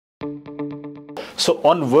So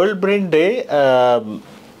on World Brain Day,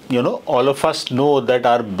 all of us know that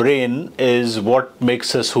our brain is what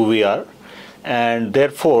makes us who we are. And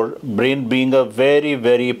therefore, brain being a very,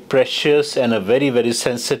 very precious and a very, very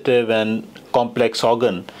sensitive and complex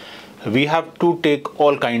organ, we have to take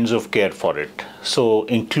all kinds of care for it. So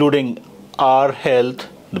including our health,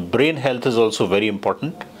 the brain health is also very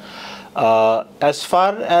important. As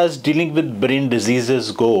far as dealing with brain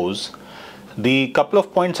diseases goes, the couple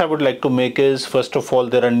of points I would like to make is, first of all,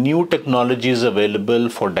 there are new technologies available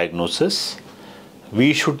for diagnosis.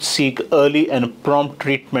 We should seek early and prompt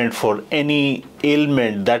treatment for any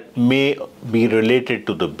ailment that may be related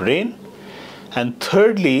to the brain. And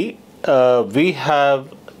thirdly, we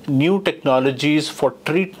have new technologies for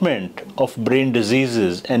treatment of brain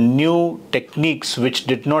diseases and new techniques which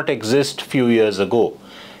did not exist few years ago.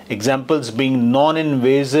 Examples being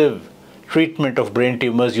non-invasive treatment of brain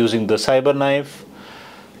tumors using the CyberKnife,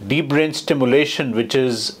 deep brain stimulation, which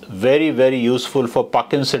is very, very useful for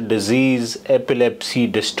Parkinson disease, epilepsy,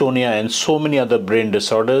 dystonia, and so many other brain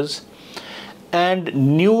disorders, and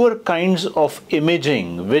newer kinds of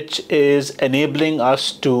imaging, which is enabling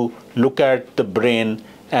us to look at the brain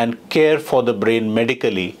and care for the brain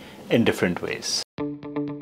medically in different ways.